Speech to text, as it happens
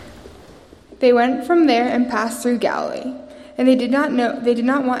They went from there and passed through Galilee, and they did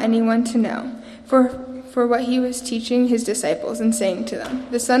not want anyone to know, for what he was teaching his disciples and saying to them,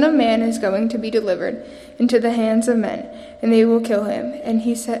 "The Son of Man is going to be delivered into the hands of men, and they will kill him, and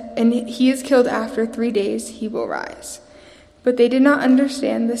he is killed after 3 days he will rise." But they did not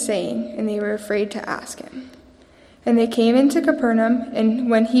understand the saying, and they were afraid to ask him. And they came into Capernaum, and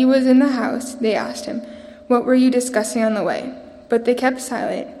when he was in the house, they asked him, "What were you discussing on the way?" But they kept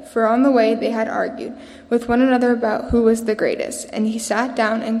silent, for on the way they had argued with one another about who was the greatest. And he sat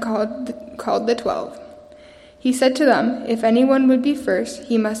down and called the 12. He said to them, "If anyone would be first,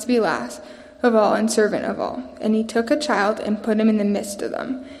 he must be last of all and servant of all." And he took a child and put him in the midst of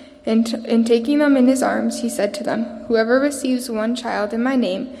them. And taking them in his arms, he said to them, "Whoever receives one child in my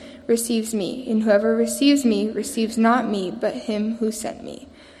name receives me, and whoever receives me receives not me, but him who sent me."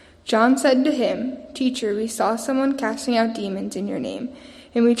 John said to him, "Teacher, we saw someone casting out demons in your name,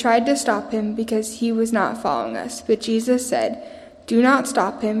 and we tried to stop him because he was not following us." But Jesus said, "Do not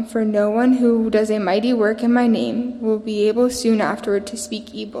stop him, for no one who does a mighty work in my name will be able soon afterward to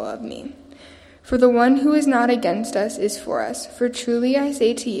speak evil of me. For the one who is not against us is for us. For truly I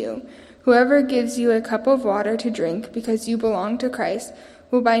say to you, whoever gives you a cup of water to drink because you belong to Christ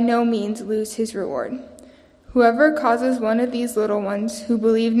will by no means lose his reward. Whoever causes one of these little ones who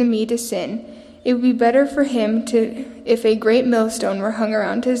believe in me to sin, it would be better for him if a great millstone were hung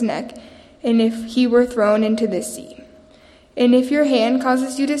around his neck, and if he were thrown into the sea. And if your hand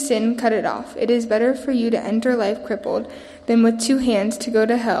causes you to sin, cut it off. It is better for you to enter life crippled than with 2 hands to go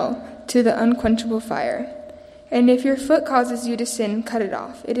to hell, to the unquenchable fire. And if your foot causes you to sin, cut it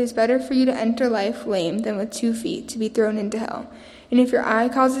off. It is better for you to enter life lame than with 2 feet to be thrown into hell. And if your eye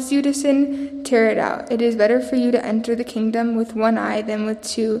causes you to sin, tear it out. It is better for you to enter the kingdom with 1 eye than with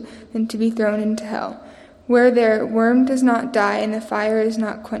 2, than to be thrown into hell, where their worm does not die and the fire is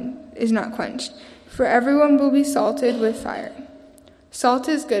not quenched. For everyone will be salted with fire. Salt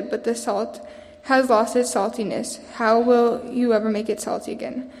is good, but the salt has lost its saltiness. How will you ever make it salty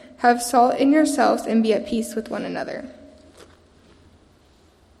again? Have salt in yourselves and be at peace with one another."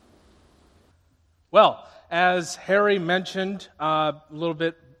 Well, as Harry mentioned a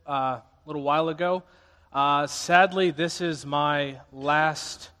little while ago, sadly, this is my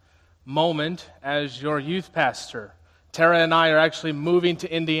last moment as your youth pastor. Tara and I are actually moving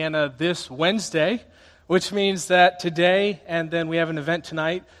to Indiana this Wednesday, which means that today, and then we have an event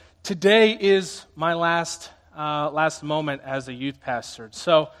tonight, today is my last moment as a youth pastor.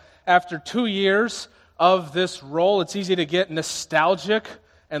 So after 2 years of this role, it's easy to get nostalgic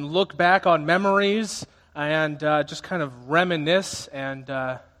and look back on memories and just kind of reminisce and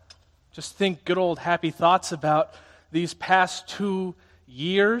just think good old happy thoughts about these past 2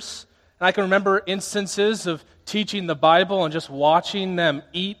 years. And I can remember instances of teaching the Bible and just watching them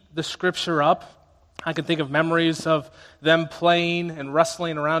eat the Scripture up. I can think of memories of them playing and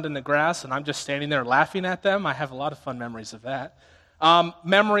wrestling around in the grass, and I'm just standing there laughing at them. I have a lot of fun memories of that.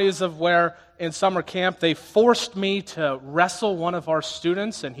 Memories of where in summer camp they forced me to wrestle one of our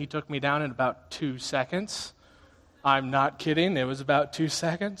students, and he took me down in about 2 seconds. I'm not kidding. It was about 2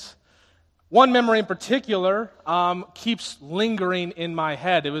 seconds. One memory in particular keeps lingering in my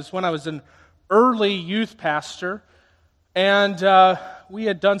head. It was when I was an early youth pastor, and we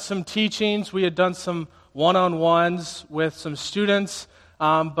had done some teachings. We had done some one-on-ones with some students,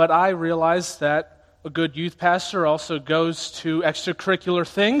 but I realized that a good youth pastor also goes to extracurricular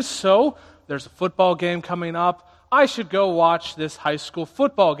things, so there's a football game coming up. I should go watch this high school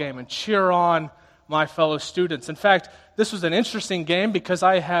football game and cheer on my fellow students. In fact, this was an interesting game because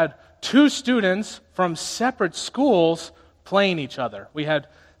I had 2 students from separate schools playing each other. We had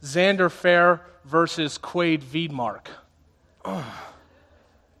Xander Fair versus Quade Viedmark.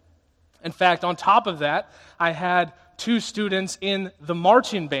 In fact, on top of that, I had 2 students in the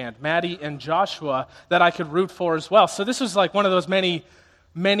marching band, Maddie and Joshua, that I could root for as well. So this was like one of those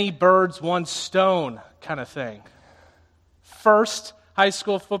many birds, one stone kind of thing. First high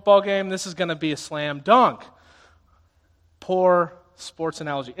school football game, this is going to be a slam dunk. Poor sports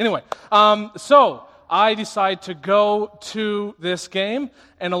analogy. Anyway, so I decide to go to this game,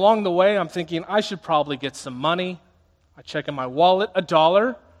 and along the way, I'm thinking I should probably get some money. I check in my wallet,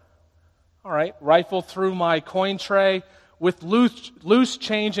 $1. All right, rifle through my coin tray with loose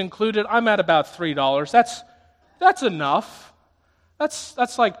change included. I'm at about $3. That's enough.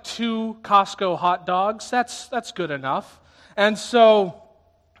 That's like 2 Costco hot dogs. That's good enough. And so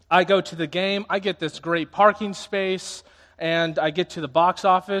I go to the game. I get this great parking space, and I get to the box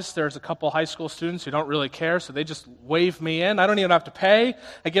office. There's a couple high school students who don't really care, so they just wave me in. I don't even have to pay.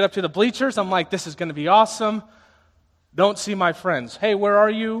 I get up to the bleachers. I'm like, this is going to be awesome. Don't see my friends. Hey, where are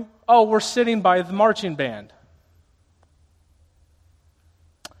you? Oh, we're sitting by the marching band.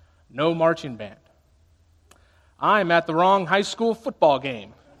 No marching band. I'm at the wrong high school football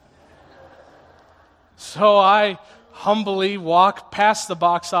game. So I humbly walk past the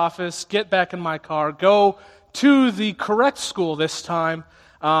box office, get back in my car, go to the correct school this time.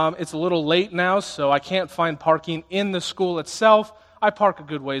 It's a little late now, so I can't find parking in the school itself. I park a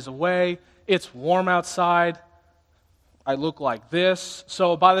good ways away. It's warm outside. I look like this.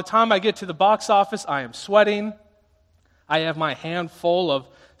 So by the time I get to the box office, I am sweating. I have my hand full of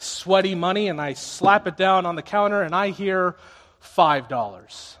sweaty money, and I slap it down on the counter, and I hear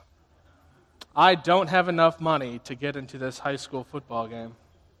 $5. I don't have enough money to get into this high school football game.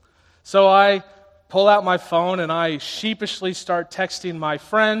 So I pull out my phone, and I sheepishly start texting my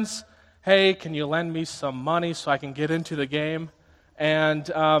friends, hey, can you lend me some money so I can get into the game? And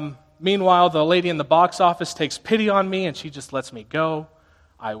meanwhile, the lady in the box office takes pity on me, and she just lets me go.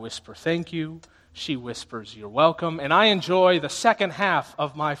 I whisper, thank you. She whispers, you're welcome. And I enjoy the second half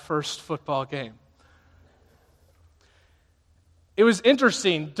of my first football game. It was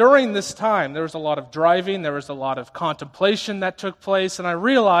interesting. During this time, there was a lot of driving, there was a lot of contemplation that took place, and I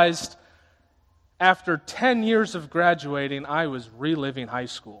realized after 10 years of graduating, I was reliving high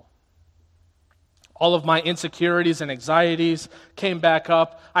school. All of my insecurities and anxieties came back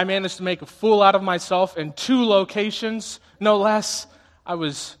up. I managed to make a fool out of myself in 2 locations, no less. I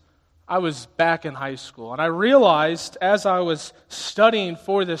was back in high school. And I realized as I was studying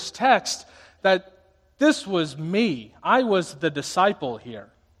for this text that this was me. I was the disciple here.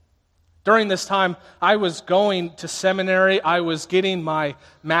 During this time, I was going to seminary. I was getting my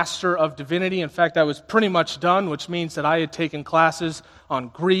Master of Divinity. In fact, I was pretty much done, which means that I had taken classes on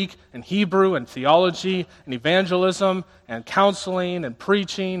Greek and Hebrew and theology and evangelism and counseling and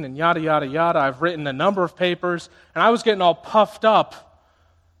preaching and yada, yada, yada. I've written a number of papers, and I was getting all puffed up.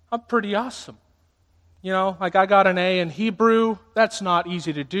 I'm pretty awesome. You know, like I got an A in Hebrew. That's not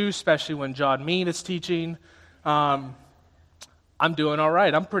easy to do, especially when John Mean is teaching. I'm doing all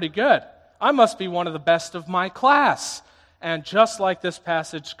right. I'm pretty good. I must be one of the best of my class. And just like this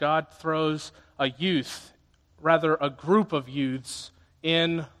passage, God throws a group of youths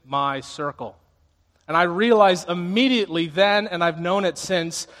in my circle. And I realized immediately then, and I've known it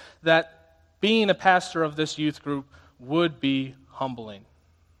since, that being a pastor of this youth group would be humbling.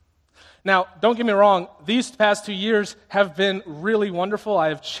 Now, don't get me wrong, these past 2 years have been really wonderful. I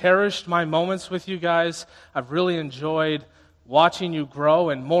have cherished my moments with you guys. I've really enjoyed watching you grow,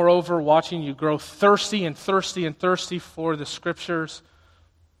 and moreover, watching you grow thirsty and thirsty and thirsty for the Scriptures.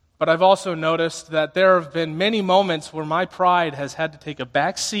 But I've also noticed that there have been many moments where my pride has had to take a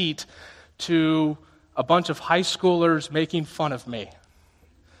back seat to a bunch of high schoolers making fun of me.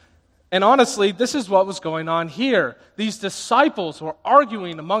 And honestly, this is what was going on here. These disciples were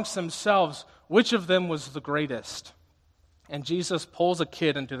arguing amongst themselves which of them was the greatest. And Jesus pulls a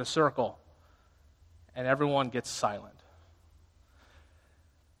kid into the circle, and everyone gets silent.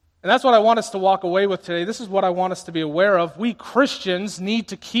 And that's what I want us to walk away with today. This is what I want us to be aware of. We Christians need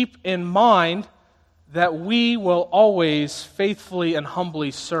to keep in mind that we will always faithfully and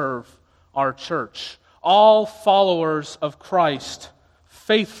humbly serve our church. All followers of Christ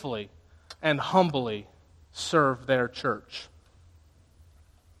faithfully and humbly serve their church.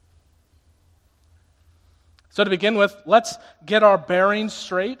 So to begin with, let's get our bearings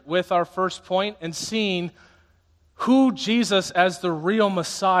straight with our first point and seeing who Jesus as the real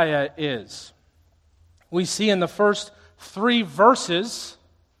Messiah is. We see in the first 3 verses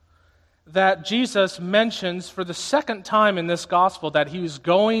that Jesus mentions for the second time in this gospel that he was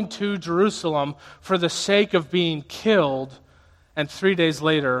going to Jerusalem for the sake of being killed and 3 days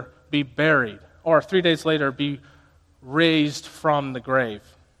later be buried, or 3 days later be raised from the grave.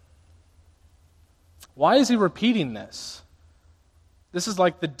 Why is he repeating this? This is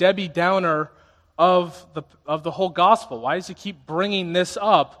like the Debbie Downer of the whole gospel. Why does he keep bringing this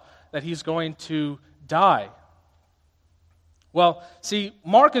up, that he's going to die? Well, see,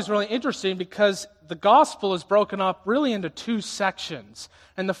 Mark is really interesting because the gospel is broken up really into 2 sections.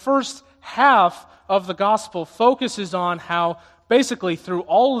 And the first half of the gospel focuses on how basically through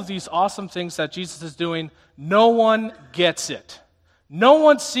all of these awesome things that Jesus is doing, no one gets it. No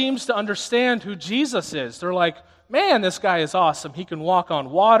one seems to understand who Jesus is. They're like, man, this guy is awesome. He can walk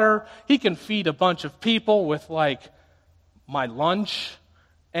on water. He can feed a bunch of people with like my lunch.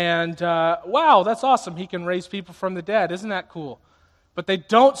 And wow, that's awesome. He can raise people from the dead. Isn't that cool? But they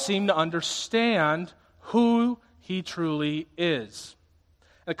don't seem to understand who he truly is.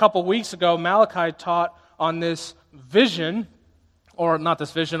 A couple weeks ago, Malachi taught on this vision, or not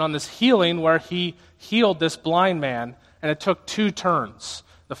this vision, on this healing where he healed this blind man. and it took 2 turns.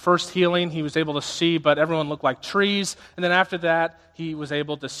 The first healing, he was able to see, but everyone looked like trees. And then after that, he was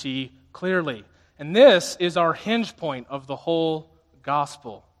able to see clearly. And this is our hinge point of the whole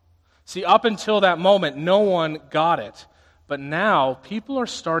gospel. See, up until that moment, no one got it. But now, people are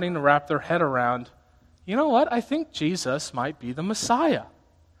starting to wrap their head around, you know what? I think Jesus might be the Messiah.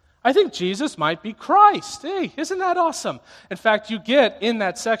 I think Jesus might be Christ. Hey, isn't that awesome? In fact, you get in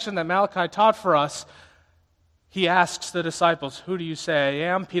that section that Malachi taught for us, he asks the disciples, who do you say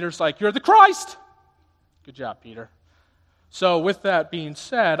I am? Peter's like, you're the Christ. Good job, Peter. So with that being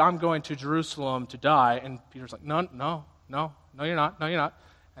said, I'm going to Jerusalem to die. And Peter's like, no, you're not.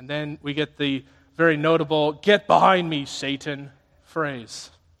 And then we get the very notable, get behind me, Satan phrase.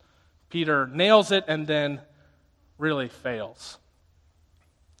 Peter nails it and then really fails.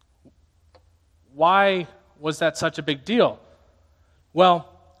 Why was that such a big deal? Well,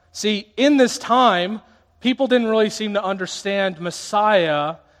 see, in this time, people didn't really seem to understand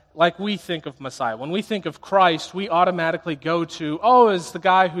Messiah like we think of Messiah. When we think of Christ, we automatically go to, is the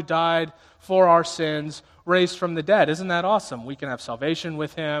guy who died for our sins, raised from the dead. Isn't that awesome? We can have salvation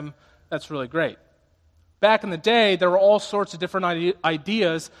with him. That's really great. Back in the day, there were all sorts of different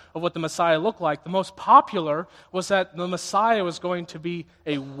ideas of what the Messiah looked like. The most popular was that the Messiah was going to be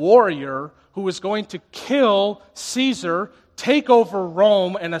a warrior who was going to kill Caesar, take over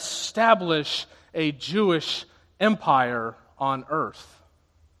Rome, and establish a Jewish empire on earth.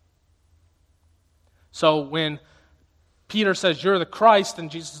 So when Peter says, you're the Christ,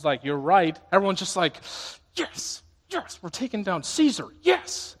 and Jesus is like, you're right, everyone's just like, yes, we're taking down Caesar,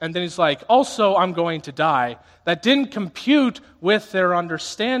 yes. And then he's like, also, I'm going to die. That didn't compute with their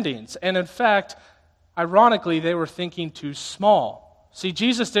understandings. And in fact, ironically, they were thinking too small. See,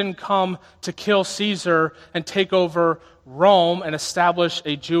 Jesus didn't come to kill Caesar and take over Rome and establish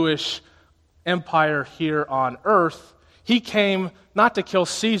a Jewish empire here on earth. He came not to kill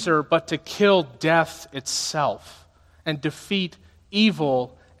Caesar, but to kill death itself and defeat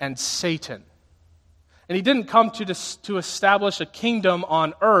evil and Satan. And he didn't come to establish a kingdom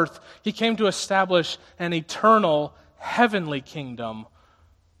on earth. He came to establish an eternal heavenly kingdom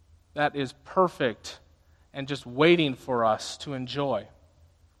that is perfect and just waiting for us to enjoy.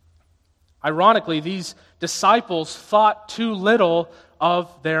 Ironically, these disciples thought too little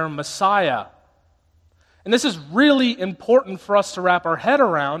of their Messiah. And this is really important for us to wrap our head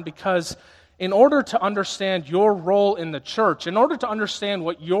around, because in order to understand your role in the church, in order to understand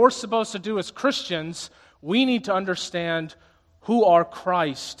what you're supposed to do as Christians, we need to understand who our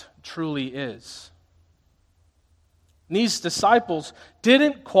Christ truly is. And these disciples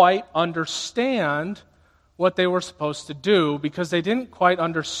didn't quite understand what they were supposed to do because they didn't quite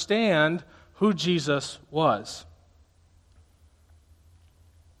understand who Jesus was.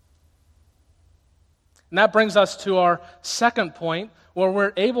 And that brings us to our second point, where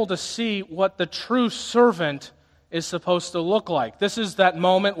we're able to see what the true servant is supposed to look like. This is that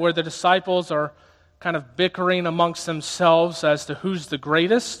moment where the disciples are kind of bickering amongst themselves as to who's the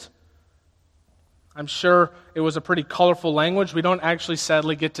greatest. I'm sure it was a pretty colorful language. We don't actually,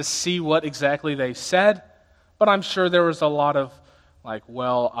 sadly, get to see what exactly they said, but I'm sure there was a lot of like,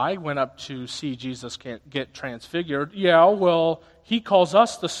 well, I went up to see Jesus get transfigured. Yeah, well, he calls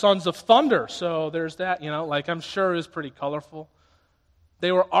us the sons of thunder, so there's that, I'm sure it was pretty colorful.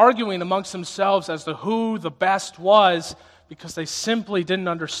 They were arguing amongst themselves as to who the best was because they simply didn't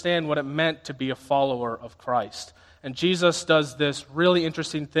understand what it meant to be a follower of Christ. And Jesus does this really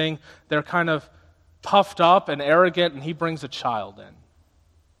interesting thing. They're kind of puffed up and arrogant, and he brings a child in.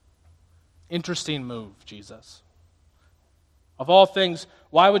 Interesting move, Jesus. Of all things,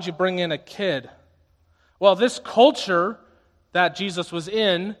 why would you bring in a kid? Well, this culture that Jesus was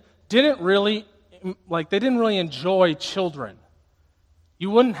in didn't really enjoy children. You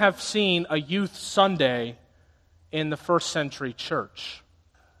wouldn't have seen a youth Sunday in the first century church.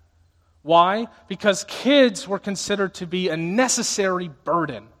 Why? Because kids were considered to be a necessary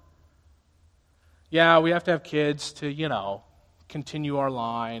burden. Yeah, we have to have kids to, continue our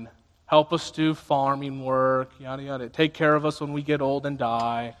line, help us do farming work, yada, yada, take care of us when we get old and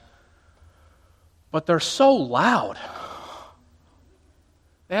die. But they're so loud.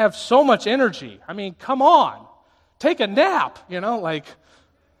 They have so much energy. I mean, come on. Take a nap,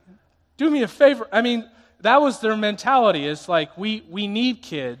 do me a favor. I mean, that was their mentality. It's like, we need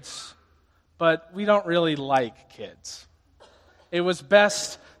kids, but we don't really like kids. It was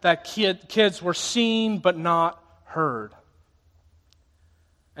best that kids were seen but not heard.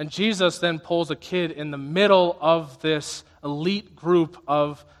 And Jesus then pulls a kid in the middle of this elite group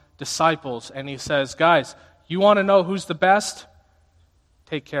of disciples, and he says, guys, you want to know who's the best?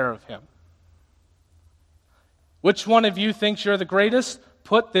 Take care of him. Which one of you thinks you're the greatest?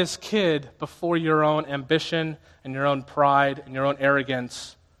 Put this kid before your own ambition and your own pride and your own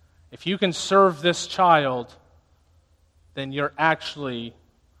arrogance. If you can serve this child, then you're actually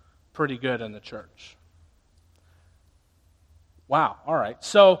pretty good in the church. Wow, all right.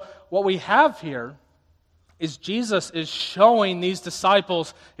 So what we have here is Jesus is showing these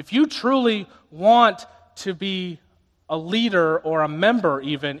disciples, if you truly want to be a leader or a member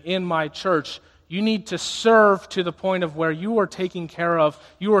even in my church, you need to serve to the point of where you are taking care of,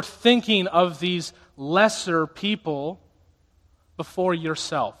 you are thinking of these lesser people before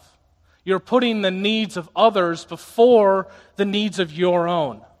yourself. You're putting the needs of others before the needs of your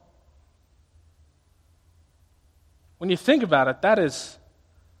own. When you think about it, that is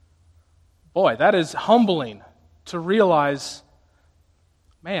humbling to realize,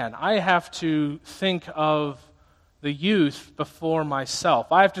 man, I have to think of the youth before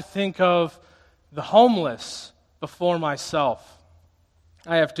myself. I have to think of the homeless before myself.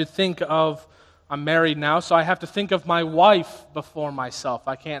 I have to think of, I'm married now, so I have to think of my wife before myself.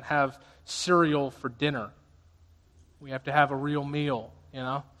 I can't have cereal for dinner. We have to have a real meal, you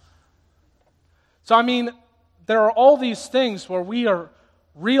know? So, I mean, there are all these things where we are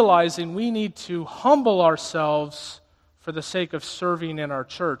realizing we need to humble ourselves for the sake of serving in our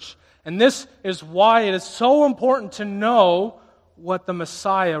church. And this is why it is so important to know what the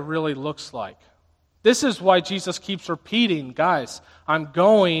Messiah really looks like. This is why Jesus keeps repeating, guys, I'm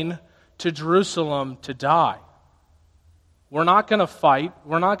going to Jerusalem to die. We're not going to fight.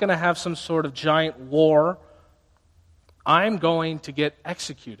 We're not going to have some sort of giant war. I'm going to get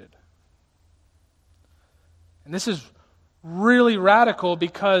executed. And this is really radical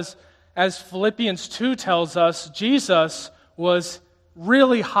because, as Philippians 2 tells us, Jesus was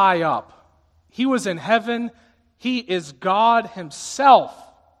really high up. He was in heaven. He is God himself.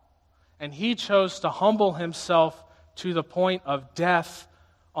 And he chose to humble himself to the point of death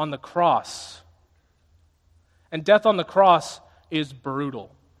on the cross. And death on the cross is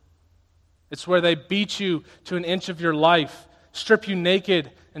brutal. It's where they beat you to an inch of your life, strip you naked,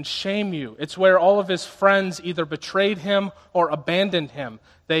 and shame you. It's where all of his friends either betrayed him or abandoned him.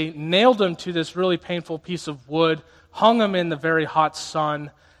 They nailed him to this really painful piece of wood, hung him in the very hot sun,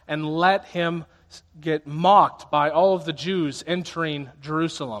 and let him get mocked by all of the Jews entering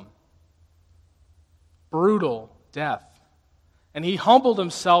Jerusalem. Brutal death. And he humbled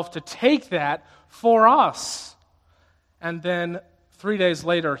himself to take that for us. And then 3 days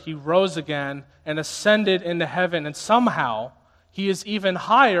later, he rose again and ascended into heaven, and somehow he is even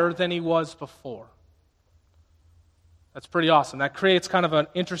higher than he was before. That's pretty awesome. That creates kind of an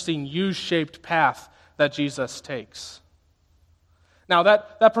interesting U-shaped path that Jesus takes. Now,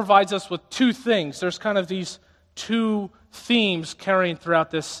 that provides us with two things. There's kind of these two themes carrying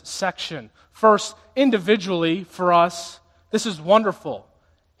throughout this section. First, individually, for us, this is wonderful.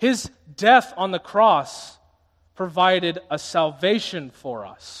 His death on the cross provided a salvation for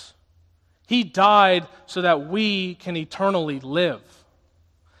us. He died so that we can eternally live.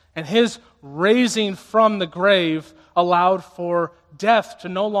 And his raising from the grave allowed for death to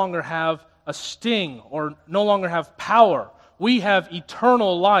no longer have a sting or no longer have power. We have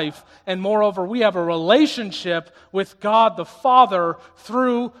eternal life, and moreover, we have a relationship with God the Father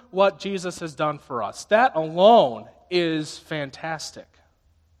through what Jesus has done for us. That alone is fantastic.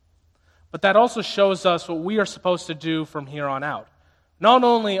 But that also shows us what we are supposed to do from here on out. Not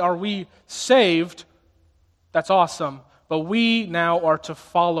only are we saved, that's awesome, but we now are to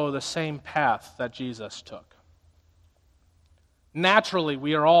follow the same path that Jesus took. Naturally,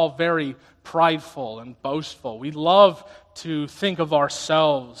 we are all very prideful and boastful. We love to think of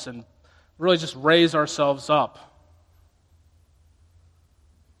ourselves and really just raise ourselves up.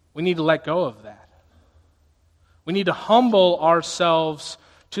 We need to let go of that. We need to humble ourselves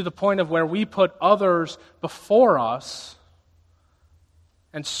to the point of where we put others before us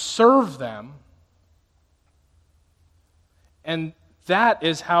and serve them. And that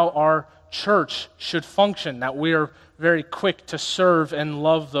is how our church should function, that we are very quick to serve and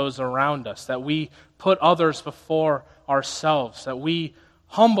love those around us, that we put others before ourselves, that we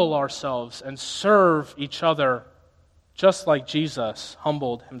humble ourselves and serve each other just like Jesus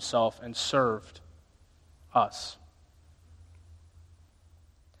humbled himself and served us.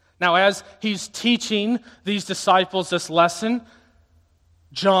 Now, as he's teaching these disciples this lesson,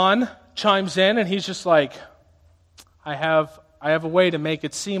 John chimes in and he's just like, I have a way to make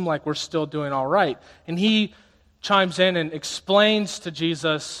it seem like we're still doing all right. And he chimes in and explains to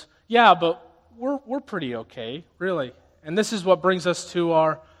Jesus, yeah, but we're pretty okay, really. And this is what brings us to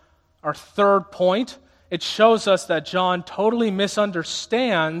our third point. It shows us that John totally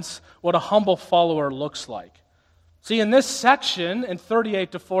misunderstands what a humble follower looks like. See, in this section, in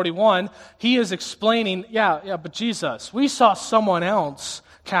 38 to 41, he is explaining, but Jesus, we saw someone else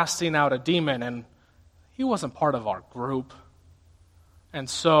casting out a demon, and he wasn't part of our group. And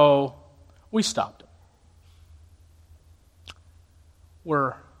so we stopped him.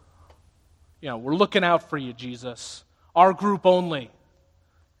 We're looking out for you, Jesus. Our group only,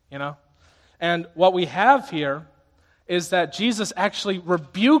 And what we have here is that Jesus actually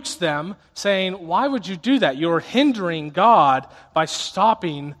rebukes them, saying, why would you do that? You're hindering God by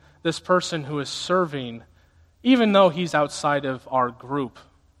stopping this person who is serving, even though he's outside of our group.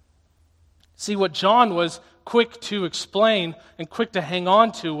 See, what John was quick to explain and quick to hang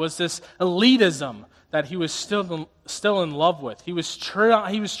on to was this elitism that he was still in love with. He was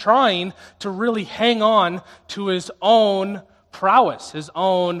trying to really hang on to his own prowess, his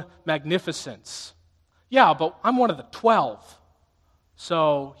own magnificence. Yeah, but I'm one of the 12.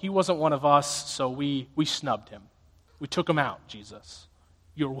 So he wasn't one of us, so we snubbed him. We took him out, Jesus.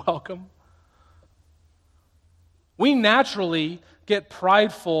 You're welcome. We naturally get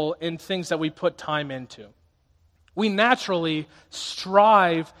prideful in things that we put time into. We naturally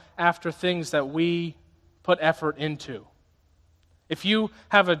strive after things that we put effort into. If you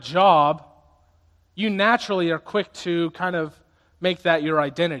have a job, you naturally are quick to kind of make that your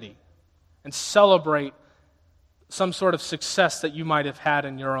identity and celebrate some sort of success that you might have had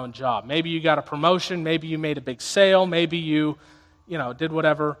in your own job. Maybe you got a promotion, maybe you made a big sale, maybe you did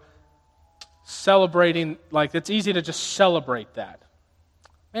whatever. Celebrating, it's easy to just celebrate that.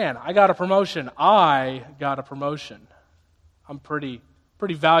 Man, I got a promotion. I got a promotion. I'm pretty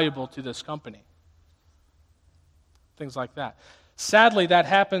valuable to this company. Things like that. Sadly, that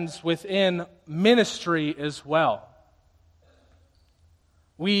happens within ministry as well.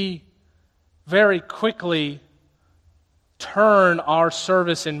 We very quickly turn our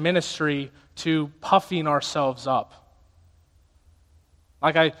service in ministry to puffing ourselves up.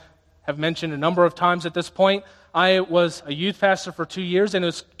 Like I have mentioned a number of times at this point, I was a youth pastor for 2 years, and it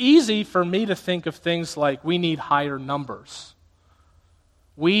was easy for me to think of things like we need higher numbers.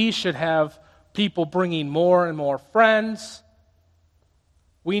 We should have people bringing more and more friends.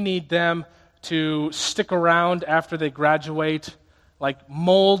 We need them to stick around after they graduate,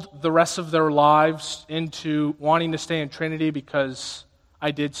 mold the rest of their lives into wanting to stay in Trinity because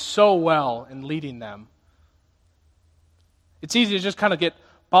I did so well in leading them. It's easy to just kind of get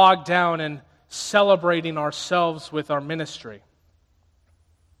bogged down in celebrating ourselves with our ministry.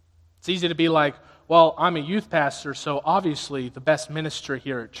 It's easy to be like, well, I'm a youth pastor, so obviously the best ministry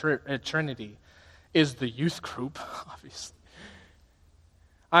here at Trinity is the youth group, obviously.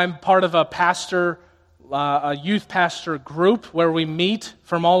 I'm part of a youth pastor group where we meet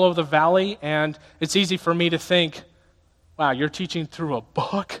from all over the valley, and it's easy for me to think, wow, you're teaching through a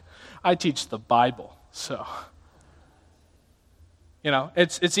book? I teach the Bible, so...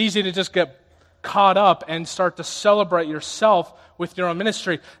 It's easy to just get caught up and start to celebrate yourself with your own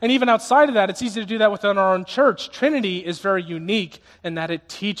ministry. And even outside of that, it's easy to do that within our own church. Trinity is very unique in that it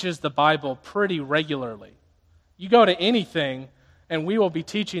teaches the Bible pretty regularly. You go to anything, and we will be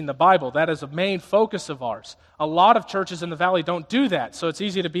teaching the Bible. That is a main focus of ours. A lot of churches in the valley don't do that, so it's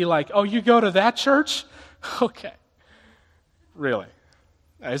easy to be like, oh, you go to that church? Okay. Really?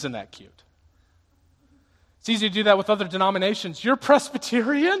 Isn't that cute? It's easy to do that with other denominations. You're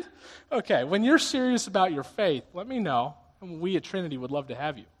Presbyterian? Okay, when you're serious about your faith, let me know, and we at Trinity would love to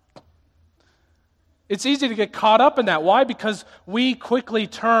have you. It's easy to get caught up in that. Why? Because we quickly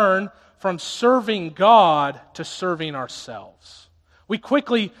turn from serving God to serving ourselves. We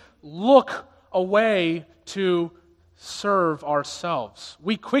quickly look away to serve ourselves.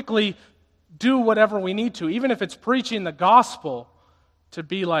 We quickly do whatever we need to, even if it's preaching the gospel, to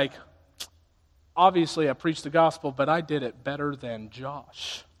be like, obviously, I preached the gospel, but I did it better than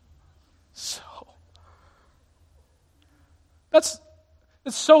Josh. So, it's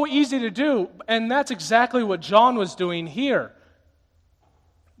so easy to do, and that's exactly what John was doing here.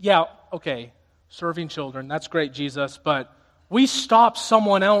 Yeah, okay, serving children, that's great, Jesus, but we stopped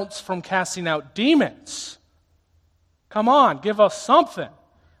someone else from casting out demons. Come on, give us something.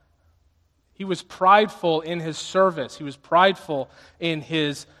 He was prideful in his service. He was prideful in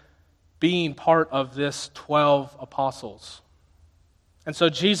his being part of this 12 apostles. And so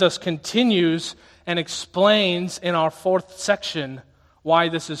Jesus continues and explains in our fourth section why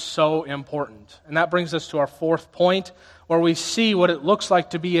this is so important. And that brings us to our fourth point, where we see what it looks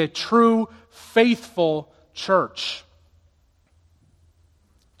like to be a true, faithful church.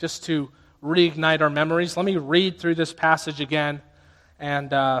 Just to reignite our memories, let me read through this passage again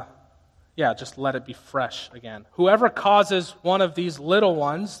and just let it be fresh again. Whoever causes one of these little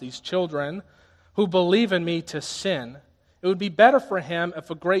ones, these children, who believe in me to sin, it would be better for him if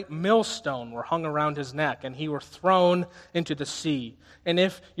a great millstone were hung around his neck and he were thrown into the sea. And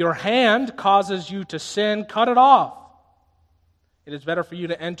if your hand causes you to sin, cut it off. It is better for you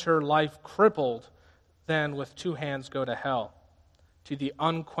to enter life crippled than with 2 hands go to hell, to the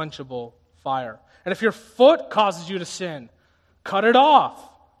unquenchable fire. And if your foot causes you to sin, cut it off.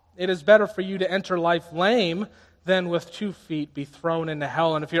 It is better for you to enter life lame than with 2 feet be thrown into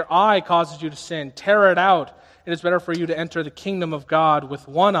hell. And if your eye causes you to sin, tear it out. It is better for you to enter the kingdom of God with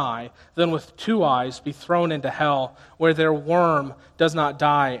 1 eye than with 2 eyes be thrown into hell, where their worm does not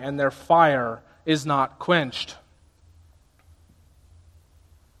die and their fire is not quenched.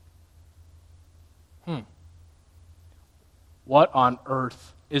 What on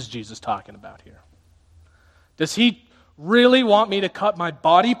earth is Jesus talking about here? Does he really want me to cut my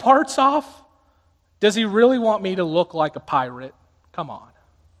body parts off? Does he really want me to look like a pirate? Come on.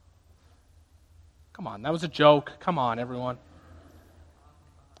 Come on, that was a joke. Come on, everyone.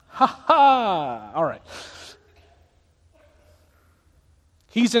 Ha ha! All right.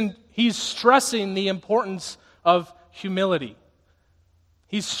 He's stressing the importance of humility.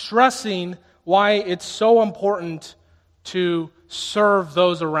 He's stressing why it's so important to serve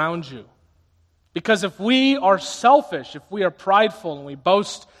those around you. Because if we are selfish, if we are prideful and we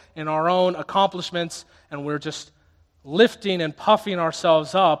boast in our own accomplishments and we're just lifting and puffing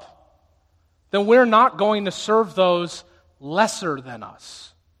ourselves up, then we're not going to serve those lesser than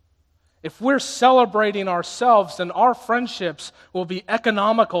us. If we're celebrating ourselves, then our friendships will be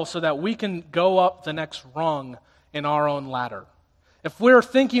economical so that we can go up the next rung in our own ladder. If we're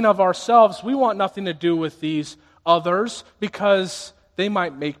thinking of ourselves, we want nothing to do with these others because they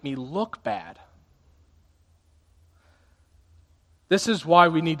might make me look bad. This is why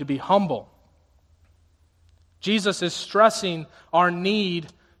we need to be humble. Jesus is stressing our need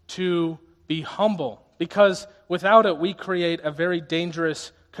to be humble because without it, we create a very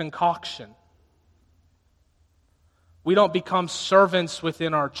dangerous concoction. We don't become servants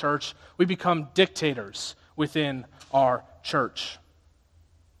within our church. We become dictators within our church.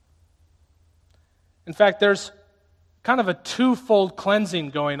 In fact, there's kind of a twofold cleansing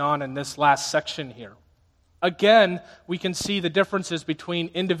going on in this last section here. Again, we can see the differences between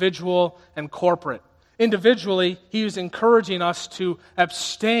individual and corporate. Individually, he is encouraging us to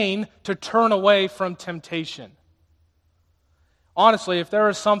abstain, to turn away from temptation. Honestly, if there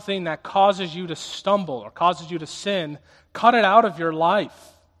is something that causes you to stumble or causes you to sin, cut it out of your life.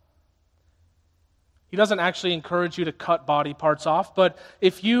 He doesn't actually encourage you to cut body parts off, but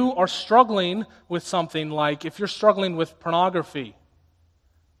if you are struggling with something like, if you're struggling with pornography,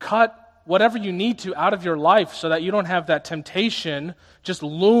 cut whatever you need to out of your life so that you don't have that temptation just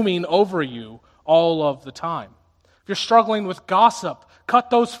looming over you all of the time. If you're struggling with gossip, cut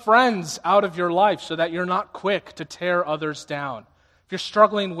those friends out of your life so that you're not quick to tear others down. If you're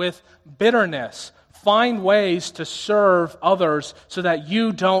struggling with bitterness, find ways to serve others so that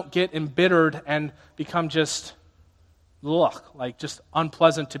you don't get embittered and become just, just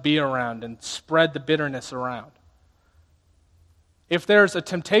unpleasant to be around and spread the bitterness around. If there's a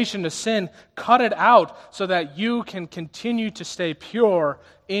temptation to sin, cut it out so that you can continue to stay pure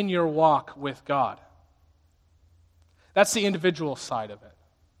in your walk with God. That's the individual side of it.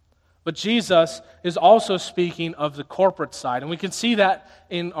 But Jesus is also speaking of the corporate side, and we can see that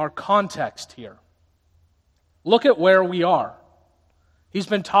in our context here. Look at where we are. He's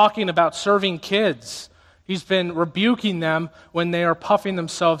been talking about serving kids. He's been rebuking them when they are puffing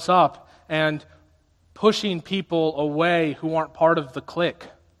themselves up and pushing people away who aren't part of the clique.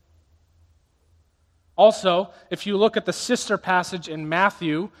 Also, if you look at the sister passage in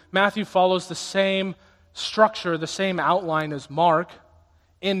Matthew, Matthew follows the same structure, the same outline as Mark.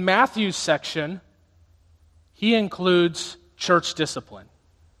 In Matthew's section, he includes church discipline.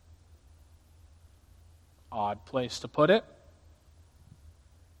 Odd place to put it.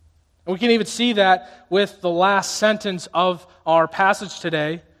 And we can even see that with the last sentence of our passage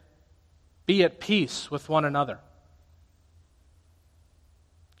today, be at peace with one another.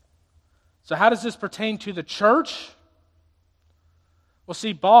 So how does this pertain to the church? Well,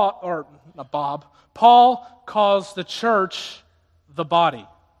 see, Paul calls the church the body.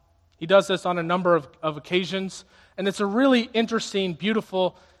 He does this on a number of occasions, and it's a really interesting,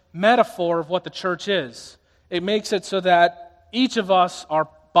 beautiful metaphor of what the church is. It makes it so that each of us are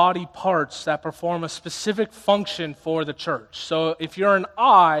body parts that perform a specific function for the church. So if you're an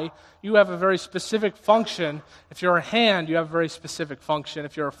eye, you have a very specific function. If you're a hand, you have a very specific function.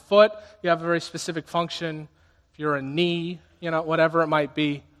 If you're a foot, you have a very specific function. If you're a knee, whatever it might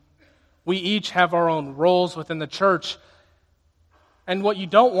be. We each have our own roles within the church. And what you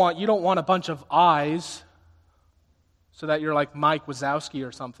don't want a bunch of eyes so that you're like Mike Wazowski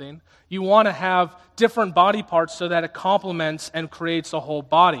or something. You want to have different body parts so that it complements and creates a whole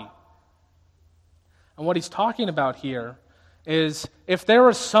body. And what he's talking about here is if there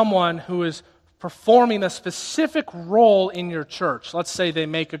is someone who is performing a specific role in your church, let's say they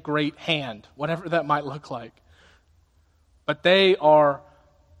make a great hand, whatever that might look like, but they are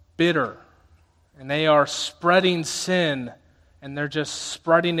bitter and they are spreading sin and they're just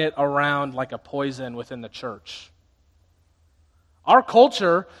spreading it around like a poison within the church. Our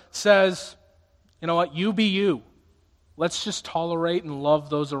culture says, you know what, you be you. Let's just tolerate and love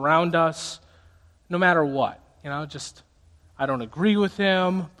those around us no matter what. Just, I don't agree with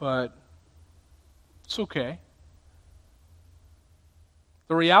him, but it's okay.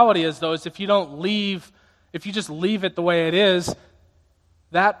 The reality is, though, is if you just leave it the way it is,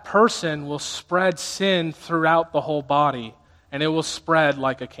 that person will spread sin throughout the whole body, and it will spread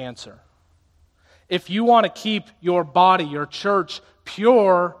like a cancer. If you want to keep your body, your church,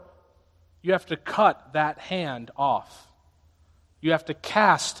 pure, you have to cut that hand off. You have to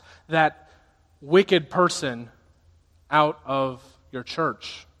cast that wicked person out of your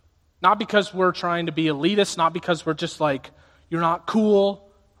church. Not because we're trying to be elitist, not because we're just like, you're not cool,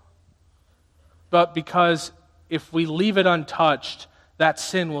 but because if we leave it untouched, that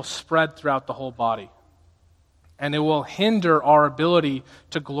sin will spread throughout the whole body. And it will hinder our ability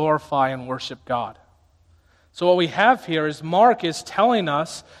to glorify and worship God. So what we have here is Mark is telling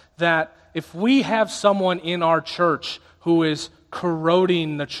us that if we have someone in our church who is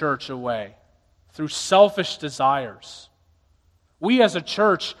corroding the church away through selfish desires, we as a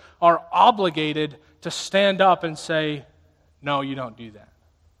church are obligated to stand up and say, no, you don't do that.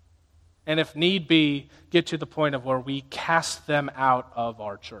 And if need be, get to the point of where we cast them out of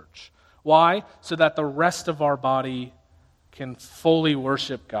our church. Why? So that the rest of our body can fully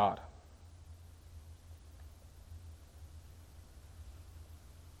worship God.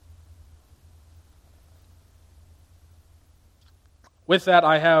 With that,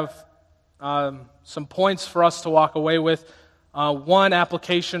 I have some points for us to walk away with. One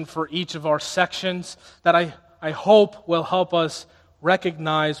application for each of our sections that I hope will help us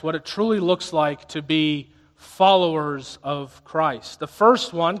recognize what it truly looks like to be followers of Christ. The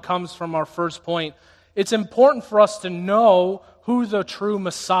first one comes from our first point. It's important for us to know who the true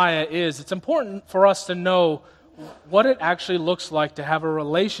Messiah is. It's important for us to know what it actually looks like to have a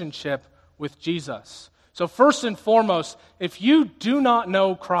relationship with Jesus. So first and foremost, if you do not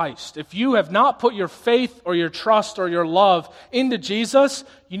know Christ, if you have not put your faith or your trust or your love into Jesus,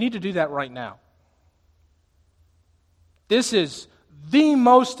 you need to do that right now. This is the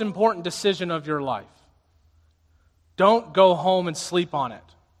most important decision of your life. Don't go home and sleep on it.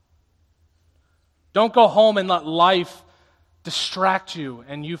 Don't go home and let life distract you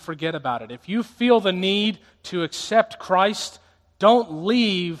and you forget about it. If you feel the need to accept Christ, don't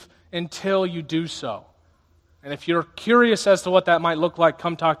leave until you do so. And if you're curious as to what that might look like,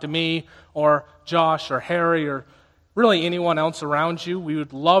 come talk to me or Josh or Harry or really anyone else around you. We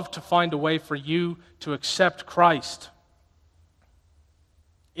would love to find a way for you to accept Christ.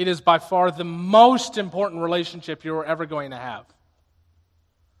 It is by far the most important relationship you're ever going to have.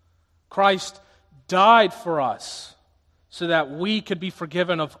 Christ died for us so that we could be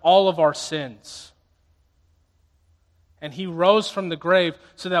forgiven of all of our sins. And He rose from the grave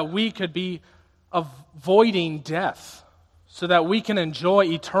so that we could be avoiding death, so that we can enjoy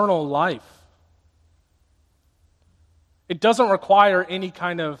eternal life. It doesn't require any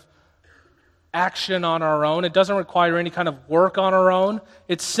kind of action on our own. It doesn't require any kind of work on our own.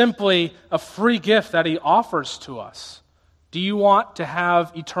 It's simply a free gift that He offers to us. Do you want to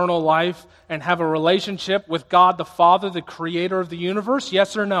have eternal life and have a relationship with God the Father, the creator of the universe?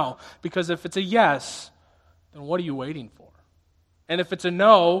 Yes or no? Because if it's a yes, then what are you waiting for? And if it's a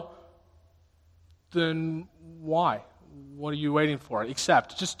no, then why? What are you waiting for?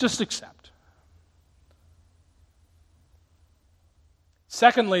 Accept. Just accept.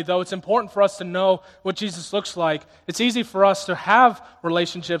 Secondly, though, it's important for us to know what Jesus looks like. It's easy for us to have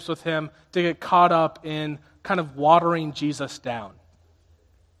relationships with Him to get caught up in kind of watering Jesus down.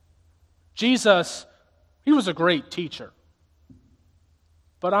 Jesus, He was a great teacher.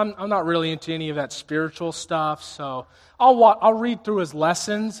 But I'm not really into any of that spiritual stuff, so I'll read through His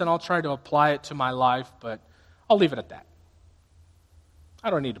lessons and I'll try to apply it to my life, but I'll leave it at that.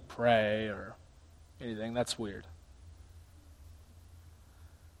 I don't need to pray or anything. That's weird.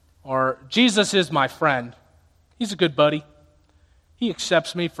 Or, Jesus is my friend. He's a good buddy. He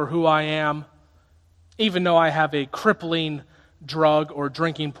accepts me for who I am, even though I have a crippling drug or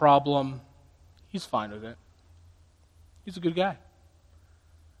drinking problem. He's fine with it. He's a good guy.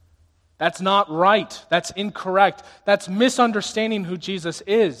 That's not right. That's incorrect. That's misunderstanding who Jesus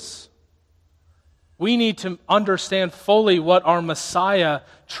is. We need to understand fully what our Messiah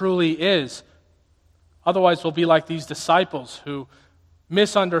truly is. Otherwise, we'll be like these disciples who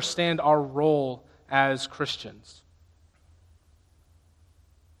misunderstand our role as Christians.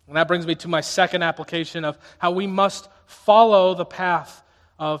 And that brings me to my second application of how we must follow the path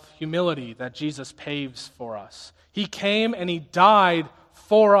of humility that Jesus paves for us. He came and He died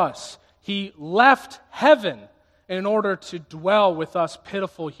for us. He left heaven in order to dwell with us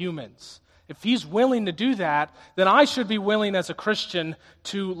pitiful humans. If He's willing to do that, then I should be willing as a Christian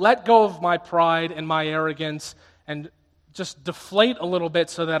to let go of my pride and my arrogance and just deflate a little bit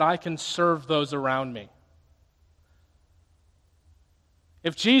so that I can serve those around me.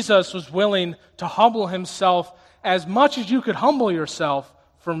 If Jesus was willing to humble Himself as much as you could humble yourself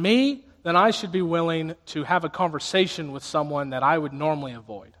for me, then I should be willing to have a conversation with someone that I would normally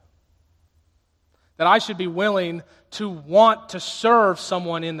avoid. That I should be willing to want to serve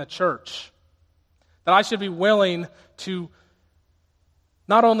someone in the church. That I should be willing to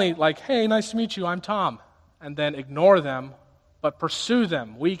not only like, hey, nice to meet you, I'm Tom, and then ignore them, but pursue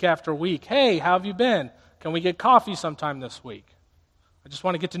them week after week. Hey, how have you been? Can we get coffee sometime this week? I just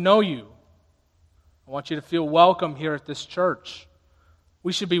want to get to know you. I want you to feel welcome here at this church.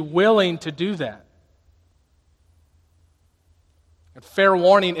 We should be willing to do that. And fair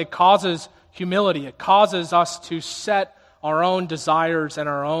warning, it causes humility. It causes us to set our own desires and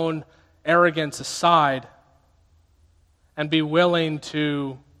our own arrogance aside and be willing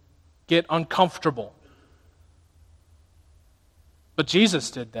to get uncomfortable. But Jesus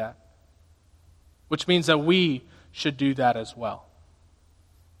did that, which means that we should do that as well.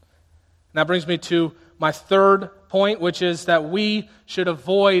 And that brings me to my third point, which is that we should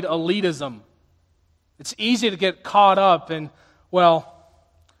avoid elitism. It's easy to get caught up in, well,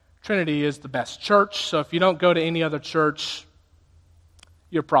 Trinity is the best church, so if you don't go to any other church,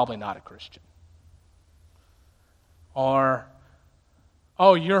 you're probably not a Christian. Or,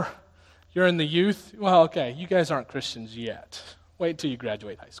 oh, you're in the youth? Well, okay, you guys aren't Christians yet. Wait until you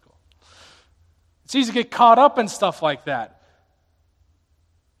graduate high school. It's easy to get caught up in stuff like that.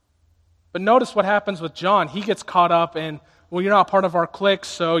 But notice what happens with John. He gets caught up in, well, you're not part of our clique,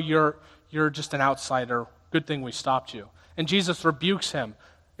 so you're just an outsider. Good thing we stopped you. And Jesus rebukes him.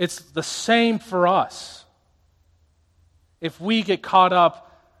 It's the same for us. If we get caught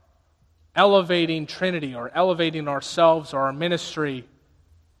up elevating Trinity or elevating ourselves or our ministry,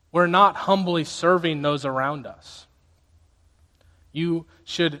 we're not humbly serving those around us. You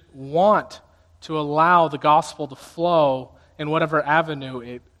should want to allow the gospel to flow in whatever avenue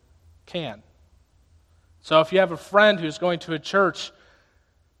it can. So if you have a friend who's going to a church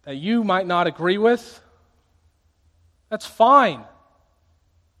that you might not agree with, that's fine.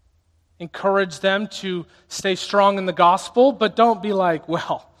 Encourage them to stay strong in the gospel, but don't be like,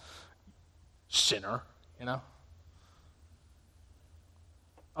 well, sinner,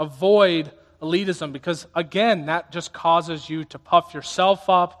 Avoid elitism because, again, that just causes you to puff yourself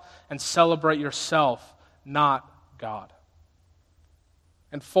up and celebrate yourself, not God.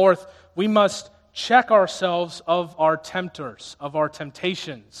 And fourth, we must check ourselves of our tempters, of our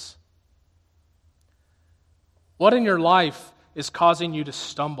temptations. What in your life is causing you to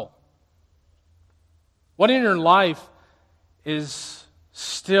stumble? What in your life is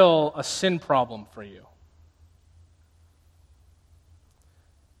still a sin problem for you?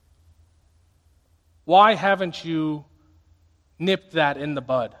 Why haven't you nipped that in the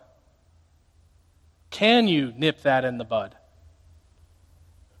bud? Can you nip that in the bud?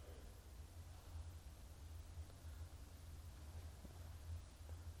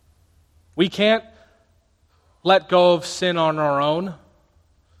 We can't let go of sin on our own.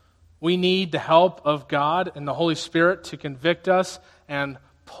 We need the help of God and the Holy Spirit to convict us and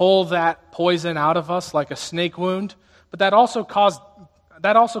pull that poison out of us like a snake wound. But that also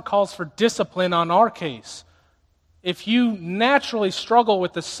calls for discipline on our case. If you naturally struggle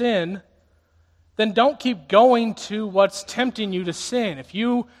with the sin, then don't keep going to what's tempting you to sin. If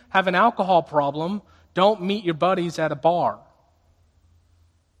you have an alcohol problem, don't meet your buddies at a bar.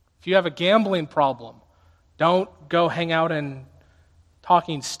 If you have a gambling problem, don't go hang out in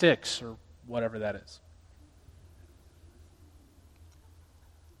talking sticks or whatever that is.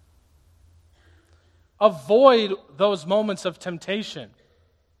 Avoid those moments of temptation.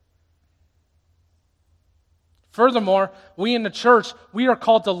 Furthermore, we in the church, we are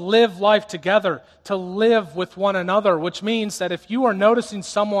called to live life together, to live with one another, which means that if you are noticing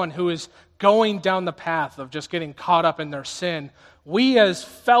someone who is going down the path of just getting caught up in their sin, we as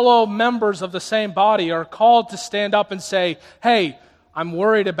fellow members of the same body are called to stand up and say, hey, I'm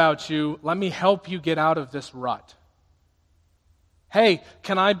worried about you. Let me help you get out of this rut. Hey,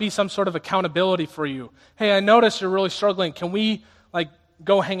 can I be some sort of accountability for you? Hey, I notice you're really struggling. Can we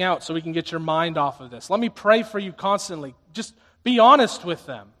go hang out so we can get your mind off of this? Let me pray for you constantly. Just be honest with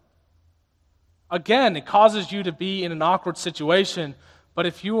them. Again, it causes you to be in an awkward situation, but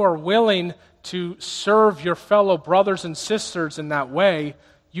if you are willing to serve your fellow brothers and sisters in that way,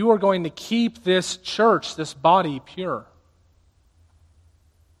 you are going to keep this church, this body, pure.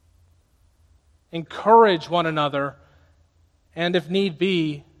 Encourage one another, and if need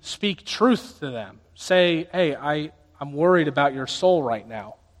be, speak truth to them. Say, hey, I'm worried about your soul right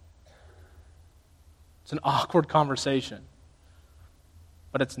now. It's an awkward conversation,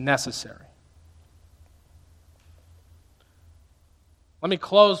 but it's necessary. Let me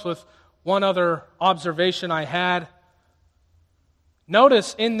close with one other observation I had.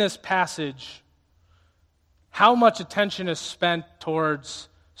 Notice in this passage how much attention is spent towards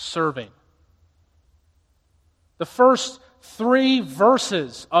serving. The first 3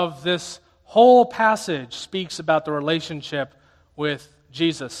 verses of this whole passage speaks about the relationship with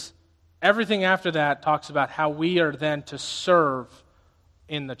Jesus. Everything after that talks about how we are then to serve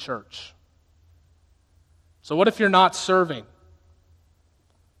in the church. So what if you're not serving?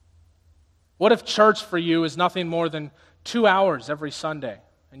 What if church for you is nothing more than 2 hours every Sunday,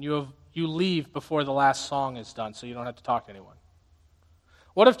 and you leave before the last song is done so you don't have to talk to anyone?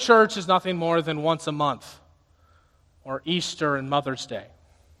 What if church is nothing more than once a month, or Easter and Mother's Day?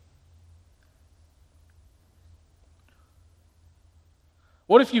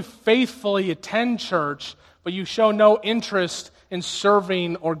 What if you faithfully attend church, but you show no interest in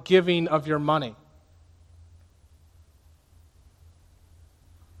serving or giving of your money?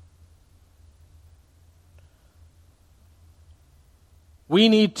 We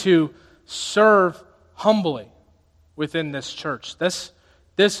need to serve humbly within this church. This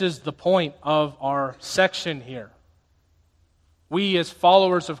is the point of our section here. We as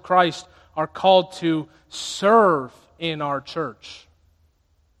followers of Christ are called to serve in our church.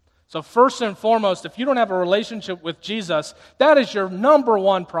 So first and foremost, if you don't have a relationship with Jesus, that is your number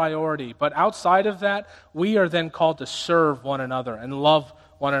one priority. But outside of that, we are then called to serve one another and love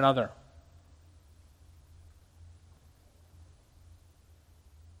one another.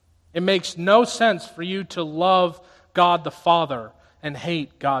 It makes no sense for you to love God the Father and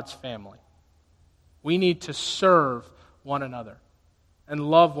hate God's family. We need to serve one another and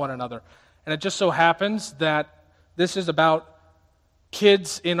love one another. And it just so happens that this is about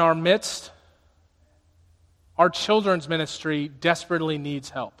kids in our midst. Our children's ministry desperately needs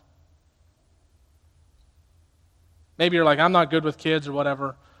help. Maybe you're like, I'm not good with kids or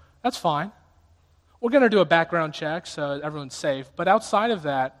whatever. That's fine. We're going to do a background check so everyone's safe. But outside of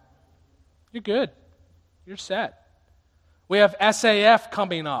that, you're good. You're set. We have SAF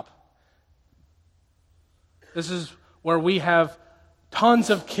coming up. This is where we have tons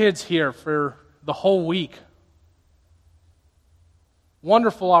of kids here for the whole week.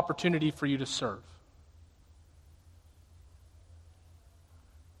 Wonderful opportunity for you to serve.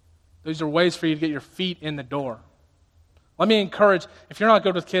 These are ways for you to get your feet in the door. Let me encourage, if you're not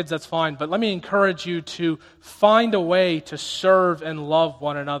good with kids, that's fine, but let me encourage you to find a way to serve and love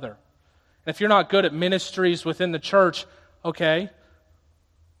one another. If you're not good at ministries within the church, okay,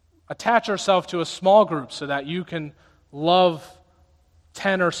 attach yourself to a small group so that you can love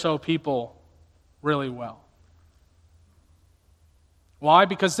 10 or so people really well. Why?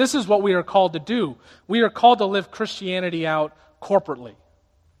 Because this is what we are called to do. We are called to live Christianity out corporately,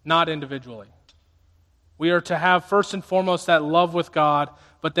 not individually. We are to have first and foremost that love with God,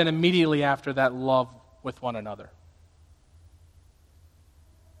 but then immediately after that love with one another.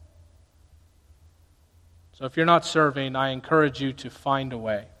 So if you're not serving, I encourage you to find a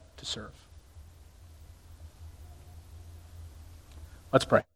way to serve. Let's pray.